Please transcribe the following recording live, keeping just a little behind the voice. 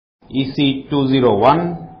EC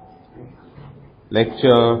 201,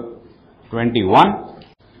 lecture 21.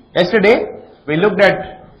 Yesterday we looked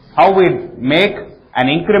at how we make an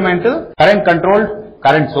incremental current controlled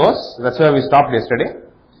current source. That's where we stopped yesterday,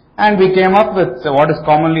 and we came up with what is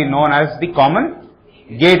commonly known as the common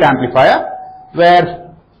gate amplifier,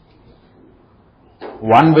 where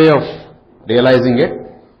one way of realizing it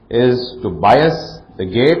is to bias the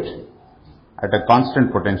gate at a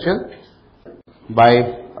constant potential by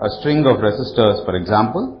a string of resistors. For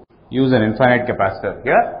example, use an infinite capacitor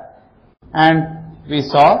here, and we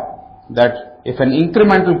saw that if an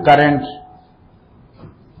incremental current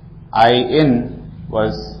I in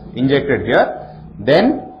was injected here,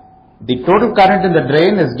 then the total current in the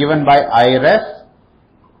drain is given by I ref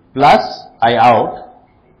plus I out,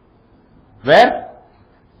 where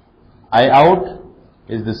I out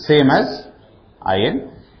is the same as I in,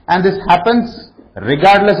 and this happens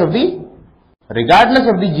regardless of the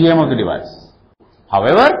GM of the device.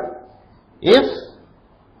 However, if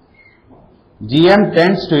GM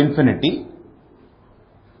tends to infinity,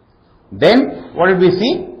 then what did we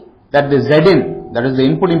see? That the Zin, that is the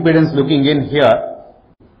input impedance looking in here,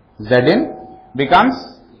 Zin becomes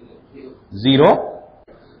 0,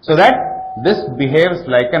 so that this behaves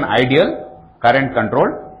like an ideal current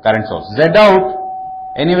controlled current source. Z out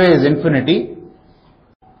anyway is infinity.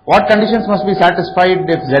 What conditions must be satisfied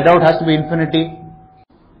if Z out has to be infinity?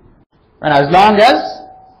 And as long as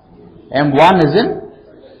M1 is in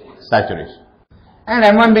saturation. And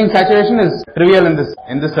M1 being saturation is trivial in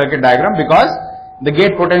this circuit diagram, because the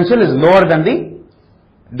gate potential is lower than the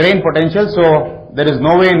drain potential, so there is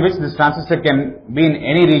no way in which this transistor can be in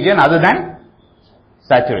any region other than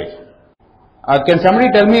saturation. Can somebody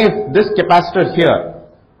tell me if this capacitor here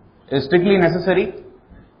is strictly necessary?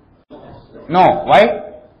 No. Why?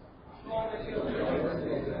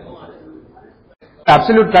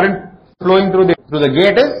 Absolute current flowing through the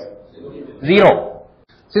gate is 0.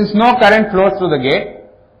 Since no current flows through the gate,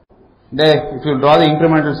 if you draw the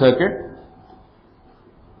incremental circuit,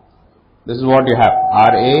 this is what you have: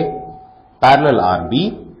 RA parallel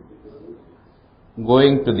RB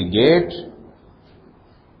going to the gate,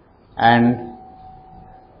 and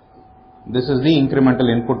this is the incremental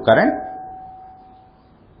input current,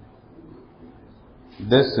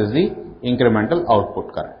 this is the incremental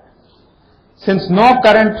output current. Since no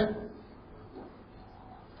current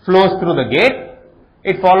flows through the gate,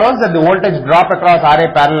 it follows that the voltage drop across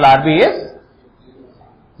RA parallel RB is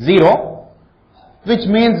 0, which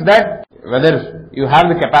means that whether you have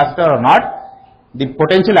the capacitor or not, the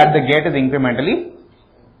potential at the gate is incrementally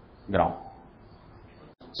ground.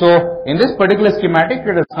 So in this particular schematic,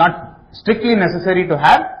 it is not strictly necessary to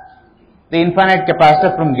have the infinite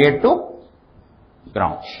capacitor from gate to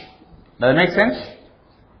ground. Does it make sense?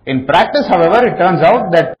 In practice, however, it turns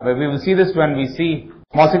out that we will see this when we see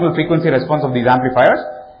small signal frequency response of these amplifiers,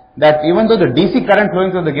 that even though the DC current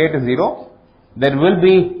flowing through the gate is 0, there will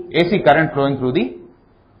be AC current flowing through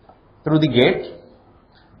the gate,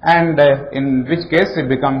 and in which case it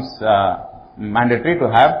becomes mandatory to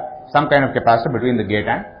have some kind of capacitor between the gate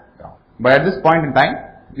and ground. But at this point in time,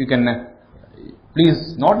 you can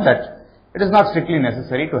please note that it is not strictly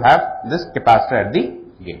necessary to have this capacitor at the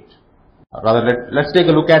gate. Rather, let's take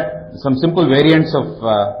a look at some simple variants of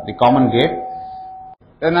the common gate.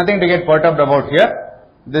 There is nothing to get perturbed about here.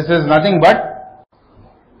 This is nothing but,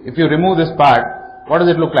 if you remove this part, what does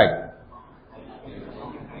it look like?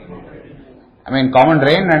 I mean, common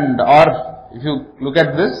drain, and or if you look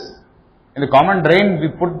at this, in the common drain we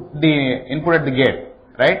put the input at the gate,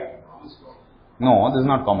 right? No, this is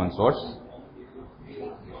not common source.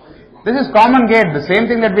 This is common gate, the same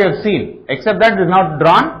thing that we have seen, except that it is not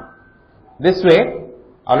drawn this way,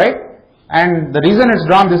 alright? And the reason it's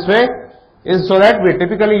drawn this way is so that we are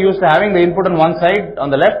typically used to having the input on one side on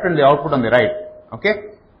the left and the output on the right,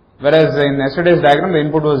 okay? Whereas in yesterday's diagram, the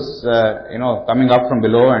input was coming up from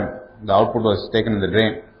below and the output was taken in the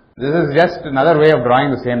drain. This is just another way of drawing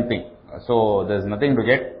the same thing, so there's nothing to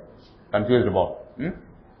get confused about.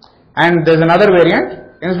 And there's another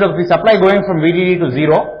variant. Instead of the supply going from VDD to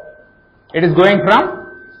 0, it is going from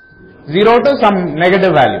 0 to some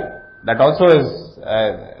negative value. That also is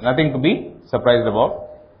nothing to be surprised about.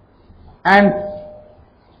 And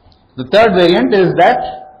the third variant is that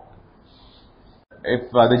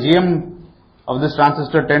if the GM of this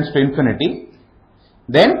transistor tends to infinity,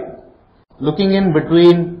 then looking in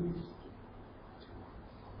between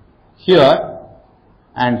here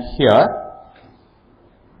and here,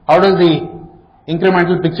 how does the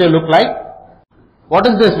incremental picture look like? What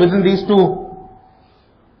is this within these two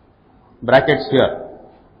brackets here?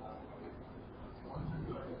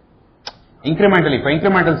 incrementally, for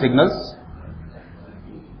incremental signals,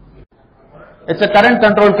 it's a current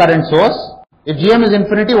controlled current source. If GM is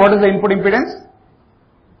infinity, what is the input impedance?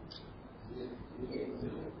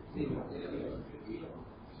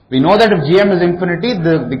 We know that if GM is infinity,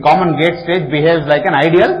 the common gate stage behaves like an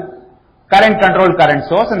ideal current controlled current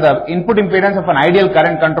source, and the input impedance of an ideal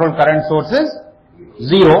current controlled current source is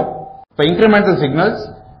 0. For incremental signals,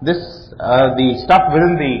 the stuff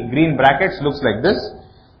within the green brackets looks like this.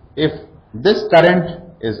 If this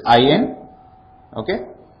current is IN, okay,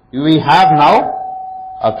 we have now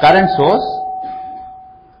a current source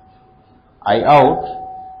I out,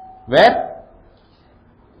 where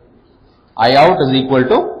I out is equal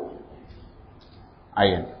to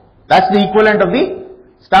IN. That's the equivalent of the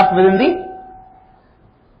stuff within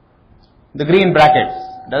the green brackets.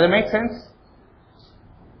 Does it make sense?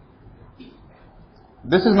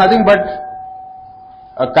 This is nothing but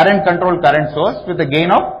a current controlled current source with a gain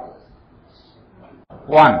of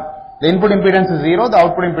 1. The input impedance is 0, the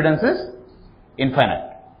output impedance is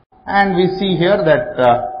infinite. And we see here that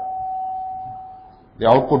the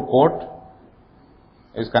output port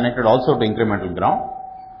is connected also to incremental ground.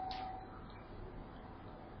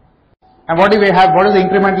 And what do we have? What is the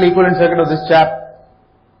incremental equivalent circuit of this chap?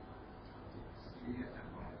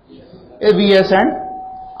 A Vs and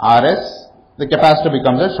Rs. The capacitor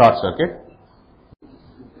becomes a short circuit.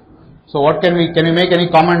 So what can we make any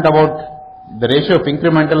comment about the ratio of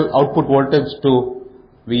incremental output voltage to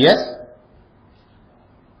Vs?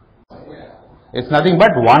 It's nothing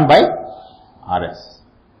but 1 by Rs.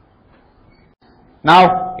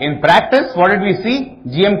 Now in practice, what did we see?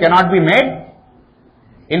 GM cannot be made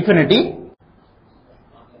infinity.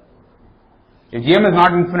 If GM is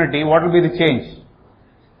not infinity, what will be the change?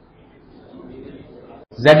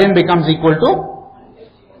 Zn becomes equal to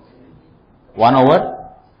 1 over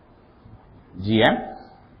Gm,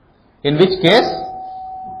 in which case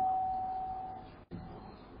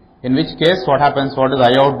what happens? What is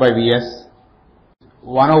I out by Vs?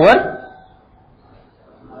 1 over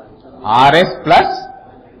Rs plus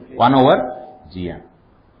 1 over Gm.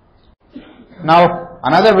 Now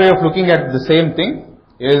another way of looking at the same thing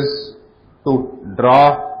is to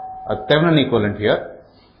draw a Thevenin equivalent here,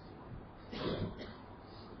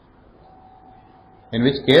 in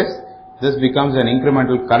which case this becomes an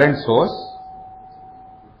incremental current source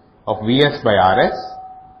of Vs by Rs.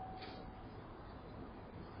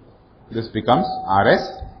 This becomes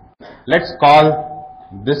Rs. Let's call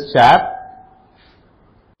this chap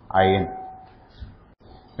In.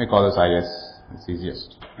 Let me call this Is. It's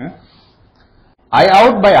easiest. I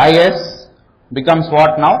out by Is becomes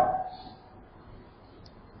what now?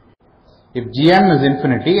 If Gm is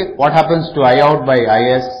infinity, what happens to I out by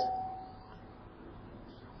Is?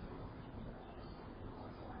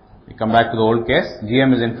 We come back to the old case.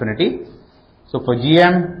 Gm is infinity. So for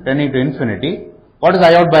Gm tending to infinity, what is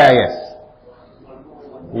I out by Is?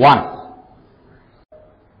 1.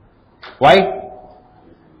 Why?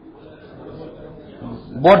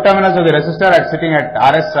 Both terminals of the resistor are sitting at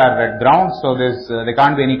Rs are at ground, so there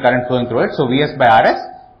can't be any current flowing through it. So Vs by Rs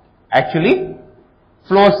actually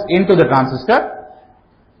flows into the transistor,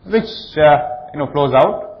 which flows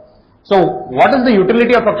out. So what is the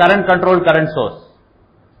utility of a current controlled current source?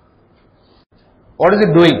 What is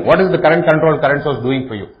it doing? What is the current controlled current source doing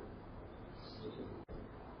for you?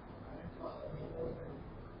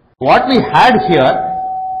 What we had here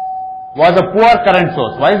was a poor current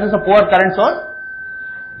source. Why is this a poor current source?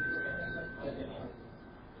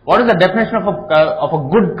 What is the definition of a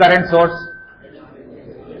good current source?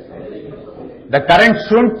 The current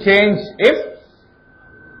shouldn't change if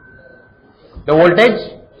the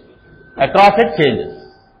voltage across it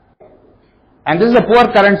changes. And this is a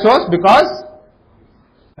poor current source because,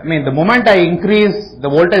 the moment I increase the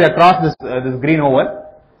voltage across this green oval,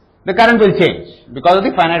 the current will change because of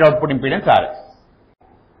the finite output impedance Rs.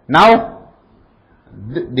 Now,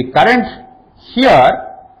 the current here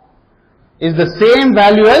is the same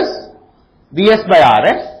value as Vs by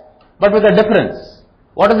Rs, but with a difference.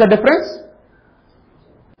 What is the difference?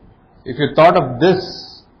 If you thought of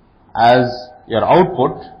this as your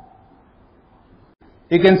output,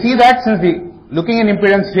 you can see that since the looking in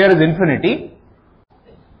impedance here is infinity,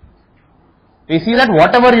 we see that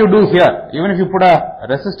whatever you do here, even if you put a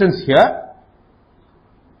resistance here,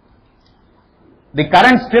 the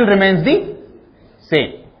current still remains the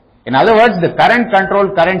same. In other words, the current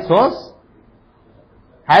controlled current source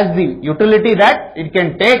has the utility that it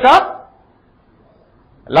can take a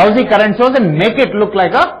lousy current source and make it look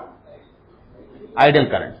like a ideal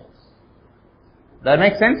current source. Does that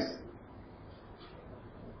make sense?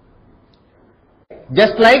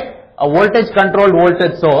 Just like a voltage controlled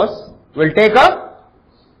voltage source will take a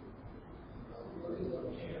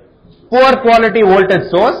poor quality voltage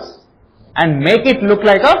source and make it look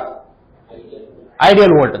like a ideal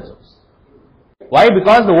voltage source. Why?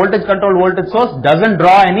 Because the voltage controlled voltage source doesn't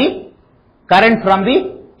draw any current from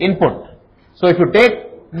the input. So if you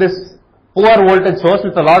take this poor voltage source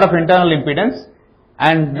with a lot of internal impedance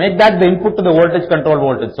and make that the input to the voltage controlled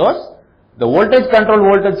voltage source, the voltage controlled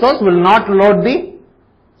voltage source will not load the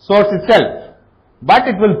source itself, but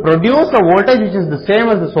it will produce a voltage which is the same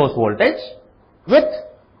as the source voltage with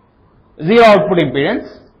zero output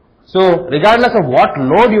impedance. So regardless of what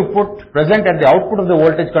load you put present at the output of the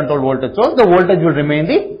voltage controlled voltage source, the voltage will remain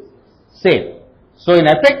the same. So in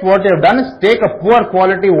effect what you have done is take a poor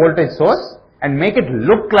quality voltage source and make it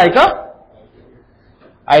look like a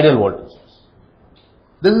ideal voltage source.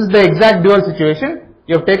 This is the exact dual situation.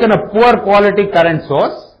 You have taken a poor quality current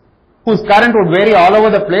source whose current would vary all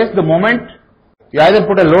over the place the moment you either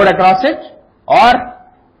put a load across it or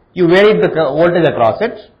you varied the voltage across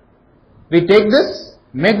it. We take this,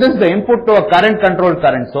 make this the input to a current controlled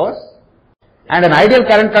current source, and an ideal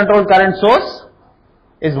current controlled current source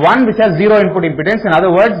is one which has zero input impedance. In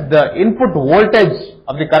other words, the input voltage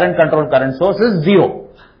of the current controlled current source is zero.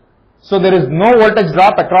 So there is no voltage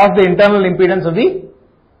drop across the internal impedance of the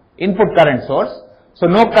input current source. So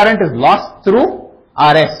no current is lost through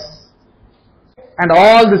RS, and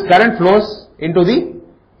all this current flows into the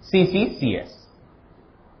CCCS,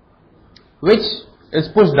 which is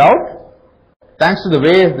pushed out. Thanks to the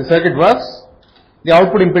way the circuit works, the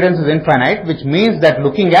output impedance is infinite, which means that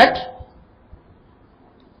looking at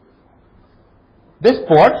this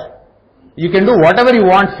port, you can do whatever you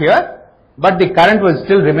want here, but the current will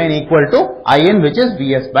still remain equal to IN, which is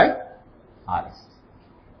Vs by Rs.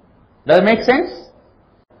 Does it make sense?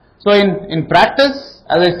 So in practice,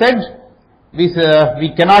 as I said,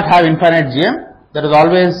 we cannot have infinite GM. There is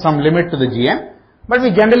always some limit to the GM, but we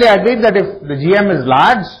generally agreed that if the GM is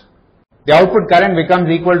large, the output current becomes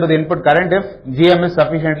equal to the input current if GM is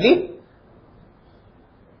sufficiently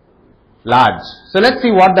large. So let's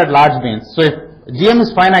see what that large means. So if GM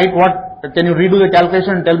is finite, what can you redo the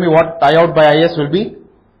calculation and tell me what I out by IS will be?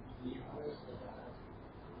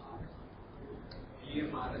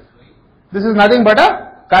 This is nothing but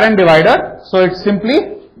a current divider. So it's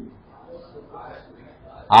simply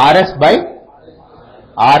RS by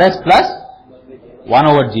RS plus 1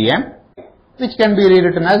 over GM, which can be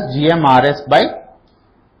rewritten as GM RS by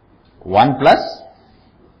 1 plus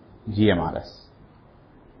GM RS.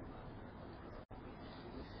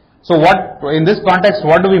 So what, in this context,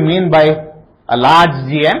 what do we mean by a large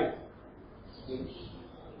GM?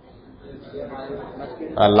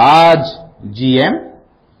 A large GM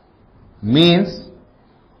means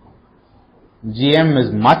GM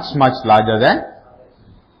is much larger than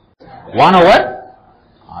 1 over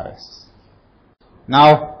RS.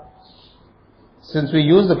 Now, since we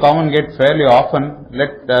use the common gate fairly often,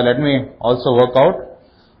 let me also work out.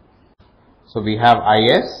 So we have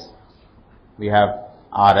IS, we have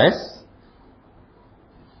RS.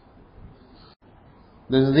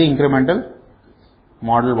 This is the incremental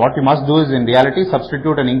model. What you must do is, in reality,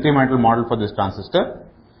 substitute an incremental model for this transistor,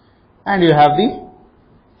 and you have the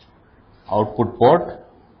output port.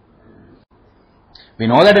 We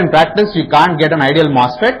know that in practice you can't get an ideal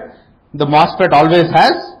MOSFET. The MOSFET always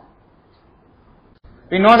has.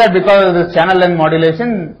 We know that because of this channel length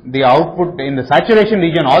modulation, the output in the saturation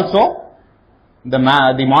region also, the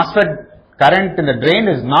MOSFET current in the drain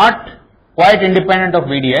is not quite independent of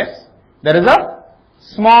VDS. There is a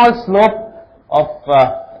small slope of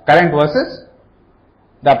current versus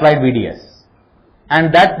the applied VDS,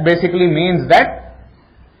 and that basically means that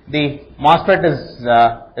the MOSFET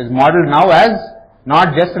is modeled now as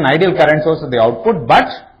not just an ideal current source at the output, but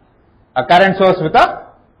a current source with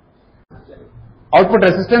a output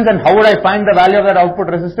resistance. And how would I find the value of that output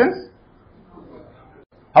resistance?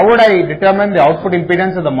 How would I determine the output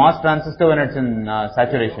impedance of the MOS transistor when it's in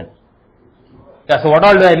saturation? Yeah, so what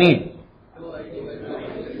all do I need?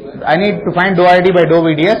 I need to find dou ID by dou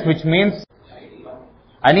VDS, which means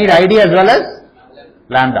I need ID as well as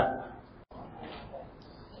lambda.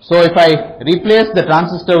 So if I replace the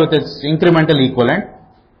transistor with its incremental equivalent,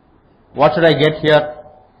 what should I get here?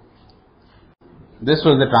 This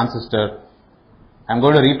was the transistor. I am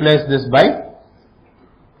going to replace this by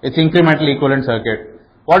its incremental equivalent circuit.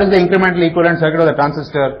 What is the incremental equivalent circuit of the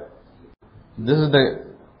transistor? This is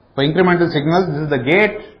for incremental signals, this is the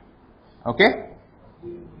gate, okay?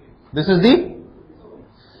 This is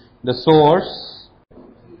the source,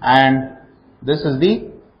 and this is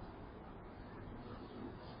the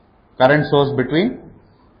current source between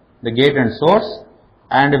the gate and source,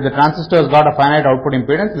 and if the transistor has got a finite output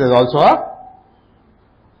impedance, there is also a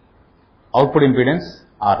output impedance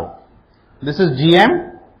RO. This is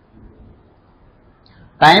GM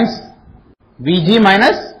times VG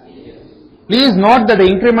minus. Please note that the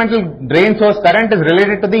incremental drain source current is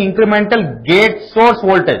related to the incremental gate source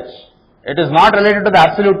voltage. It is not related to the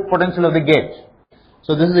absolute potential of the gate.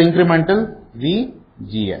 So this is incremental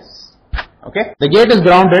VGS. Okay. The gate is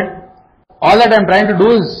grounded. All that I am trying to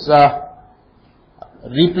do is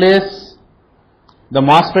replace the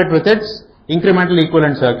MOSFET with its incremental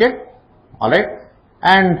equivalent circuit. Alright.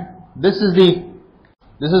 And this is the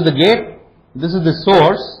gate, this is the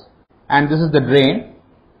source, and this is the drain.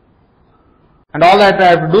 And all that I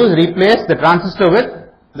have to do is replace the transistor with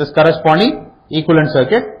this corresponding equivalent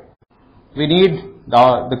circuit. We need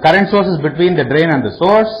the current source is between the drain and the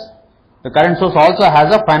source. The current source also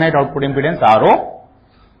has a finite output impedance RO.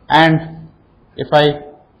 And if I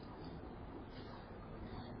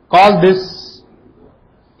call this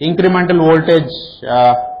incremental voltage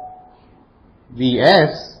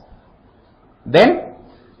Vs, then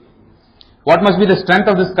what must be the strength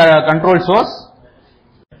of this control source?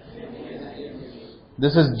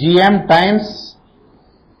 This is Gm times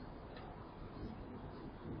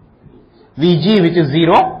Vg, which is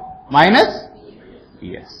 0, minus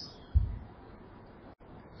Vs.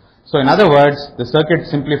 So in other words, the circuit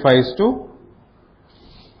simplifies to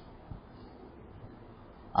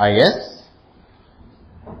Is,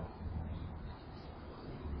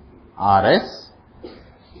 Rs,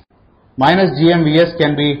 minus Gm Vs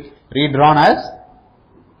can be redrawn as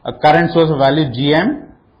a current source of value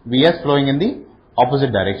Gm Vs flowing in the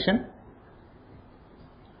opposite direction,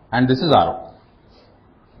 and this is RO.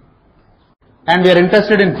 And we are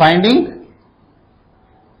interested in finding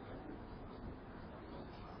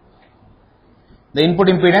the input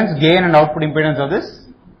impedance, gain and output impedance of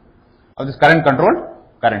this current controlled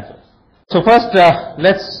current source. So first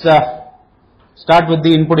let's start with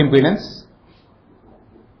the input impedance.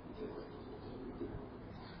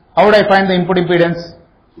 How would I find the input impedance?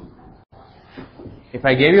 If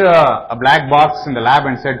I gave you a black box in the lab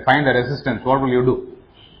and said find the resistance, what will you do?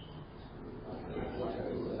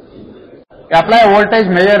 You apply a voltage,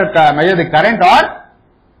 measure the current, or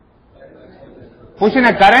push in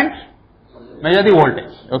a current, measure the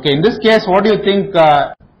voltage. Okay, in this case, what do you think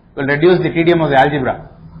will reduce the tedium of the algebra?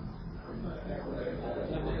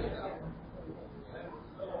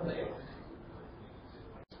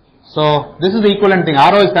 So this is the equivalent thing.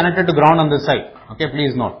 RO is connected to ground on this side. Okay,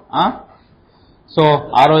 please note. So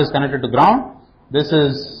RO is connected to ground. This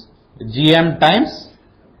is Gm times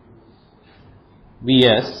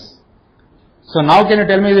Vs. So now can you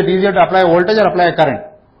tell me, is it easier to apply a voltage or apply a current?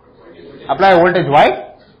 Apply a voltage.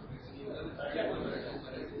 Why?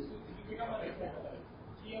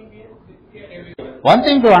 One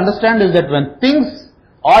thing to understand is that when things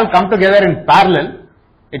all come together in parallel,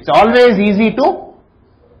 it's always easy to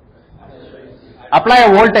apply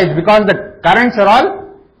a voltage because the currents are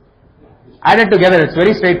all added together. It's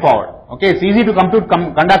very straightforward. Okay, it's easy to compute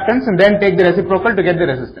conductance and then take the reciprocal to get the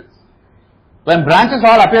resistance. When branches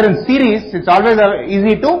all appear in series, it's always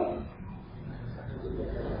easy to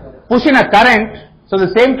push in a current. So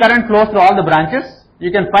the same current flows through all the branches.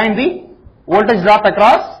 You can find the voltage drop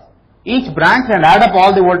across each branch and add up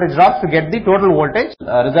all the voltage drops to get the total voltage,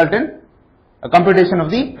 result in a computation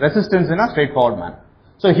of the resistance in a straightforward manner.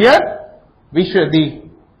 So here the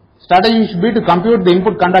strategy should be to compute the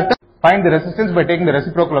input conductance, find the resistance by taking the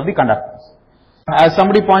reciprocal of the conductance. As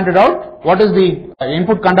somebody pointed out, what is the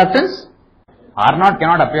input conductance? R0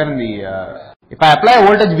 cannot appear in the, if I apply a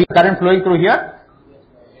voltage V current flowing through here,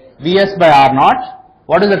 Vs by R0,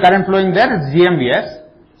 what is the current flowing there? It's GmVs.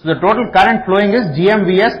 So the total current flowing is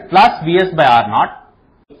GmVs plus Vs by R0.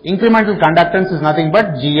 Incremental conductance is nothing but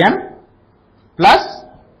Gm plus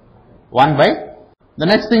 1 by, the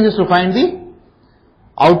next thing is to find the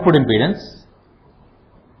output impedance.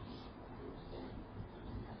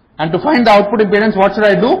 And to find the output impedance, what should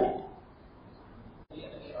I do?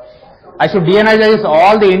 I should de-energize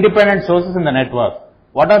all the independent sources in the network.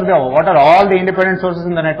 What are all the independent sources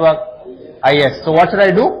in the network? Is. So what should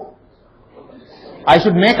I do? I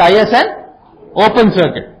should make Is an open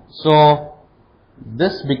circuit. So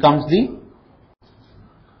this becomes the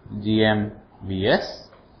GmVs,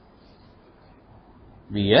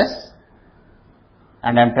 Vs,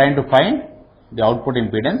 and I am trying to find the output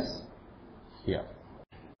impedance here.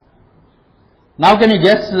 Now can you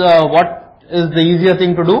guess what is the easier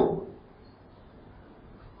thing to do?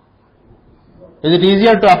 Is it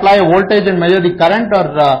easier to apply a voltage and measure the current,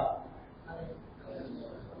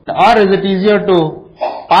 or is it easier to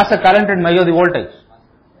pass a current and measure the voltage?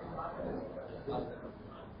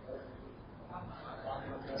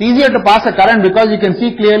 It's easier to pass a current because you can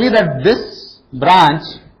see clearly that this branch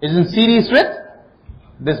is in series with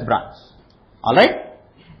this branch. Alright?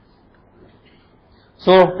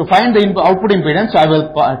 So, to find the output impedance, I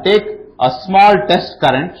will take a small test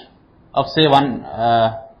current of say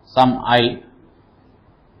some I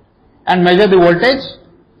and measure the voltage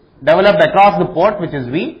developed across the port, which is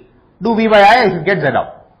V. Do V by I should get Z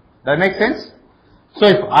out. Does that make sense? So,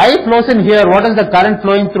 if I flows in here, what is the current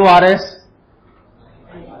flowing through RS?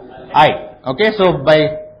 I. Okay, so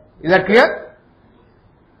is that clear?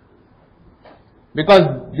 Because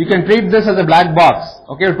you can treat this as a black box,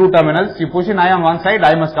 okay, two terminals. You push in I on one side,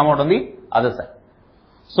 I must come out on the other side.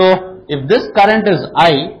 So, if this current is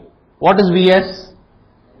I, what is Vs?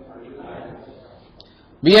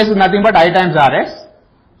 Vs is nothing but I times Rs.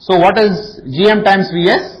 So, what is Gm times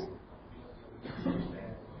Vs?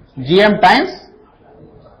 Gm times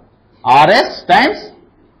Rs times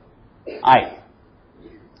I.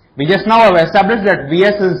 We just now have established that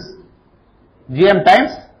Vs is Gm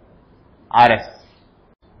times Rs.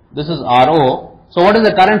 This is RO. So, what is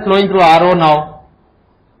the current flowing through RO now?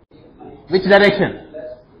 Which direction?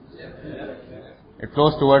 It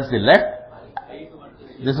flows towards the left.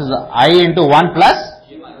 This is I into 1 plus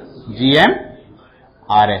Gm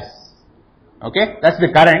Rs. Okay, that's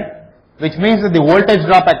the current, which means that the voltage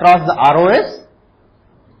drop across the RO is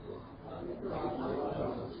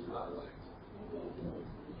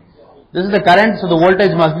this is the current, so the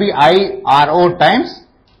voltage must be I RO times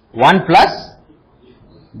 1 plus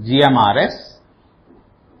Gm Rs.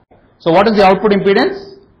 So, what is the output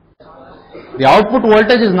impedance? The output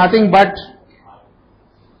voltage is nothing but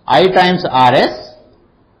I times Rs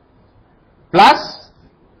plus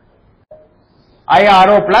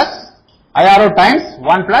IRO times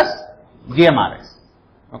 1 plus Gm Rs.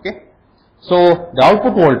 Okay. So, the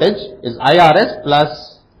output voltage is IRS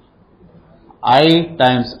plus I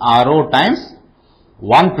times RO times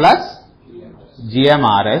 1 plus Gm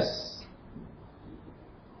Rs.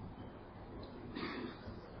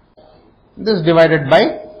 This divided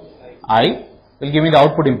by I will give me the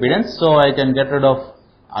output impedance. So, I can get rid of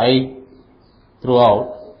I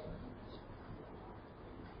throughout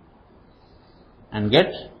and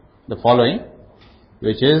get the following,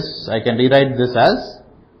 which is I can rewrite this as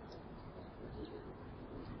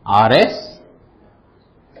Rs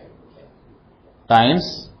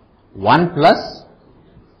times 1 plus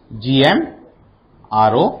Gm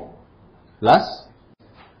RO plus,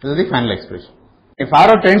 this is the final expression. If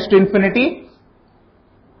RO tends to infinity,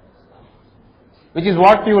 which is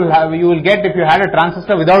what you will get if you had a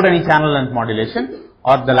transistor without any channel length modulation,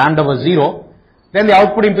 or the lambda was 0, then the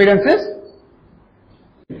output impedance is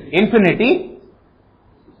infinity.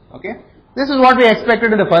 Okay, this is what we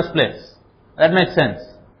expected in the first place. That makes sense.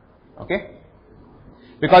 Okay,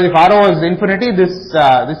 because if RO is infinity, this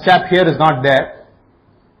chap here is not there.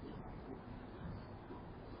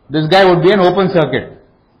 This guy would be an open circuit,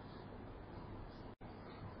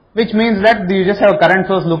 which means that you just have a current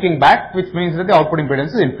source looking back, which means that the output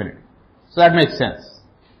impedance is infinite. So that makes sense.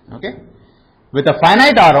 Okay. With a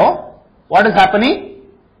finite RO, what is happening?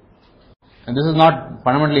 And this is not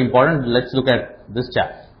fundamentally important. Let's look at this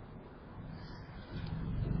chap.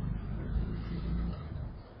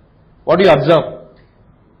 What do you observe?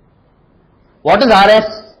 What is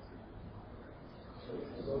Rs?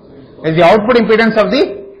 Is the output impedance of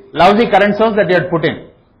the lousy current source that you had put in.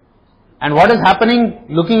 And what is happening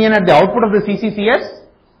looking in at the output of the CCCS?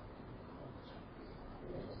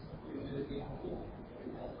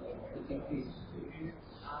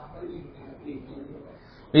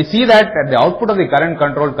 We see that at the output of the current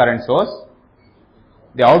controlled current source,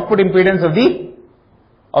 the output impedance of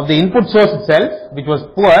the input source itself, which was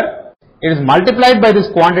poor, it is multiplied by this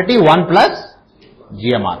quantity 1 plus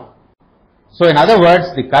GMR. So in other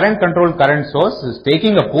words, the current controlled current source is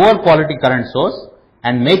taking a poor quality current source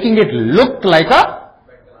and making it look like a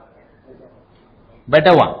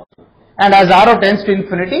better one. And as RO tends to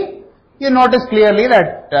infinity, you notice clearly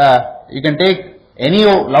that you can take any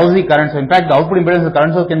lousy current. So in fact, the output impedance of the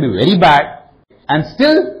current source can be very bad, and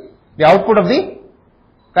still the output of the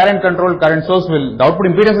current controlled current source the output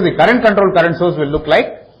impedance of the current controlled current source will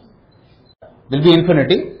be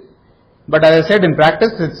infinity. But as I said, in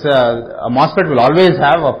practice, it's a MOSFET will always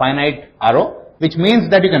have a finite RO, which means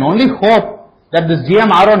that you can only hope that this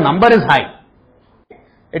GM-RO number is high.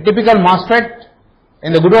 A typical MOSFET,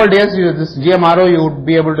 in the good old days, this GM-RO you would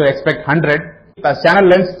be able to expect 100. As channel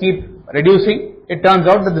lengths keep reducing, it turns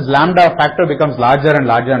out that this lambda factor becomes larger and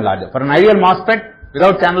larger and larger. For an ideal MOSFET,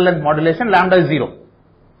 without channel length modulation, lambda is 0.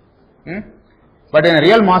 But in a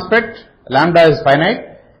real MOSFET, lambda is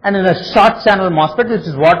finite, And in a short channel MOSFET, which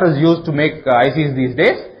is what is used to make ICs these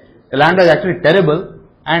days, the lambda is actually terrible,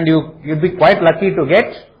 and you'd be quite lucky to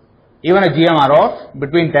get even a GMRO of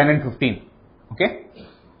between 10 and 15. Okay?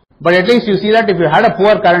 But at least you see that if you had a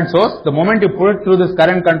poor current source, the moment you put it through this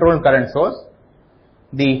current controlled current source,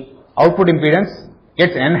 the output impedance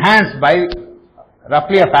gets enhanced by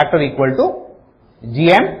roughly a factor equal to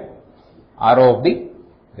GMRO of the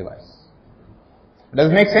device. Does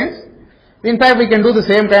it make sense? In fact, we can do the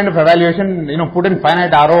same kind of evaluation, put in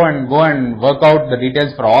finite RO and go and work out the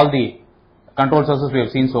details for all the control sources we have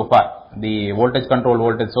seen so far. The voltage controlled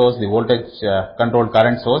voltage source, the voltage controlled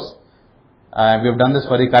current source. We have done this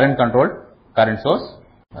for the current controlled current source.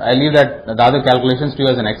 I leave that the other calculations to you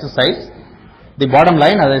as an exercise. The bottom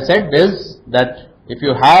line, as I said, is that if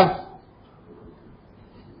you have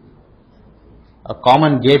a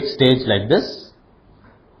common gate stage like this,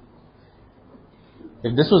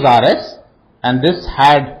 if this was RS and this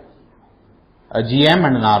had a GM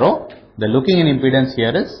and an RO, the looking in impedance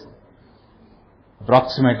here is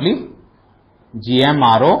approximately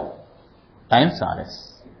GMRO times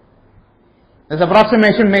RS. This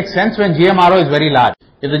approximation makes sense when GMRO is very large.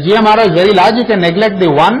 If the GMRO is very large, you can neglect the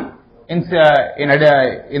 1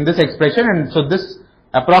 in this expression, and so this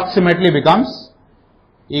approximately becomes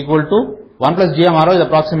equal to 1 plus GMRO is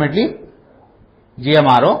approximately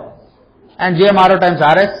GMRO, and GMRO times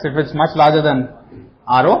RS, if it's much larger than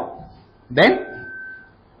RO, then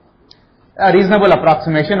a reasonable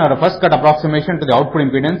approximation or a first cut approximation to the output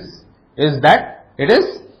impedance is that it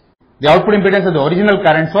is the output impedance of the original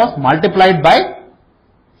current source multiplied by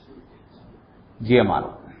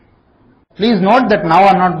GMRO. Please note that now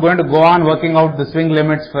I am not going to go on working out the swing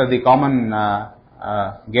limits for the common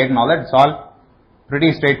gate and all that. It's all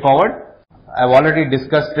pretty straightforward. I have already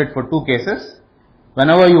discussed it for 2 cases.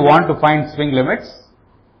 Whenever you want to find swing limits,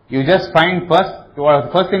 you just find the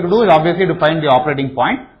first thing to do is obviously to find the operating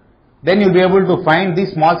point. Then you will be able to find the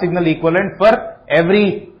small signal equivalent for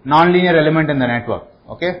every nonlinear element in the network.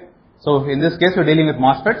 Okay. So in this case we are dealing with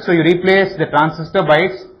MOSFET. So you replace the transistor by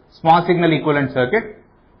its small signal equivalent circuit.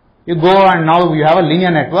 You go and now you have a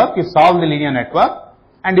linear network. You solve the linear network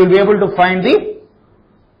and you will be able to find the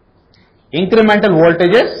incremental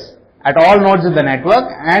voltages at all nodes of the network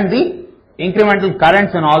and the incremental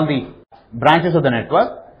currents in all the branches of the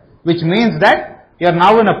network, which means that you are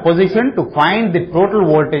now in a position to find the total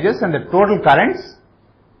voltages and the total currents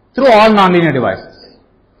through all nonlinear devices.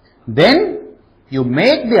 Then you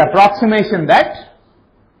make the approximation that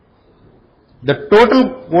the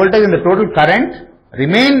total voltage and the total current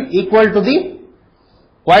remain equal to the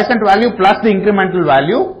quiescent value plus the incremental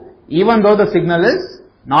value, even though the signal is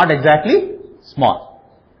not exactly small.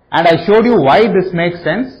 And I showed you why this makes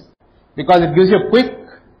sense, because it gives you a quick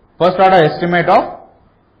first order estimate of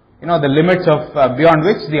the limits of beyond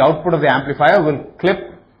which the output of the amplifier will clip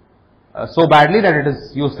so badly that it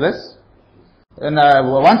is useless. And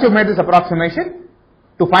once you have made this approximation,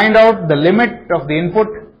 to find out the limit of the input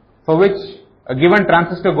for which a given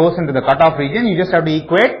transistor goes into the cutoff region, you just have to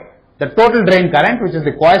equate the total drain current, which is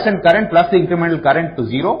the quiescent current plus the incremental current, to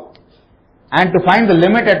 0. And to find the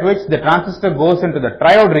limit at which the transistor goes into the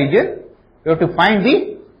triode region, you have to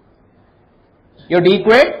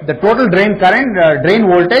equate the total drain current, drain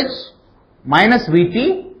voltage minus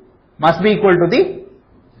Vt must be equal to the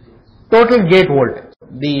total gate voltage.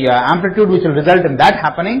 The amplitude which will result in that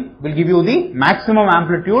happening will give you the maximum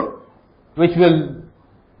amplitude which will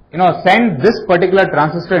send this particular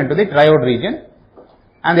transistor into the triode region,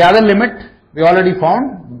 and the other limit we already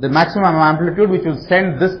found, the maximum amplitude which will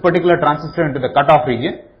send this particular transistor into the cutoff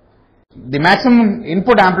region. The maximum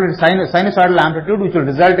input amplitude, sinusoidal amplitude, which will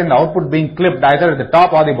result in the output being clipped either at the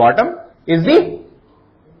top or the bottom, is the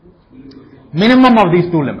minimum of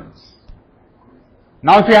these 2 limits.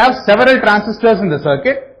 Now if you have several transistors in the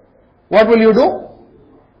circuit, what will you do?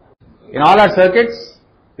 In all our circuits,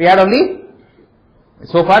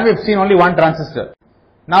 so far we have seen only 1 transistor.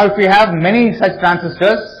 Now if we have many such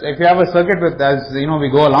transistors, if you have a circuit with, as we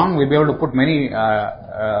go along, we'll be able to put many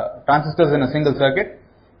transistors in a single circuit,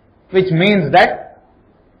 which means that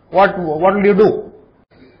what will you do?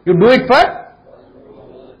 You do it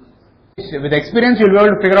with experience you will be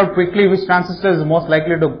able to figure out quickly which transistor is most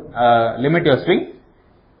likely to limit your swing.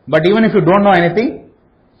 But even if you don't know anything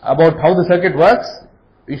about how the circuit works,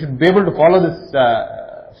 you should be able to follow this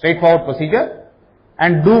straightforward procedure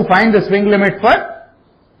and find the swing limit for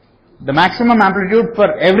the maximum amplitude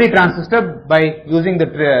for every transistor by using the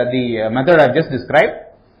method I have just described.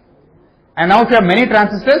 And now if you have many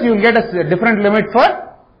transistors, you will get a different limit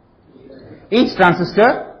for each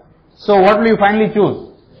transistor. So what will you finally choose?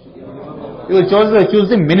 You will choose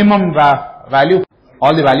the minimum value.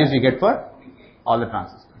 all the values you get for all the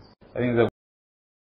transistors. I think